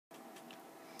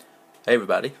Hey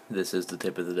everybody, this is the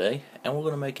tip of the day, and we're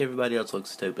going to make everybody else look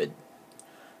stupid.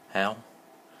 How?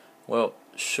 Well,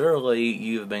 surely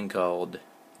you've been called,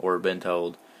 or been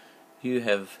told, you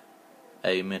have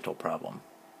a mental problem,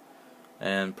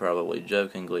 and probably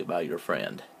jokingly by your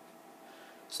friend.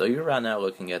 So you're right now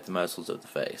looking at the muscles of the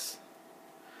face.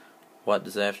 What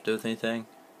does that have to do with anything?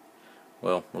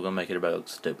 Well, we're going to make everybody look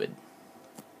stupid.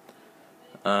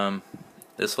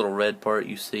 This little red part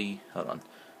you see, hold on.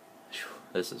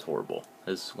 This is horrible.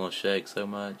 This is going to shake so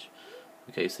much.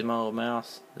 Okay, see my little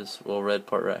mouse? This little red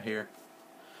part right here?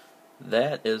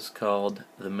 That is called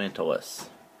the mentalis.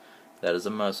 That is a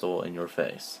muscle in your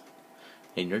face,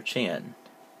 in your chin.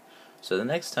 So the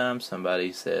next time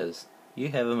somebody says, you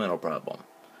have a mental problem,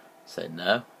 say,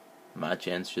 no, my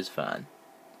chin's just fine.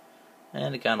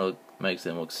 And it kind of makes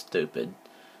them look stupid.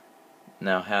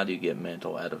 Now, how do you get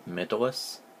mental out of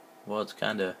mentalis? Well, it's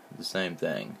kind of the same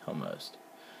thing, almost.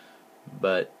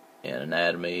 But in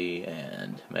anatomy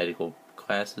and medical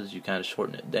classes, you kind of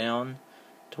shorten it down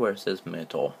to where it says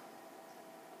mental.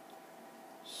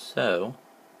 So,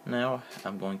 now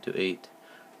I'm going to eat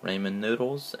ramen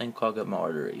noodles and clog up my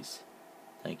arteries.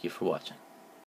 Thank you for watching.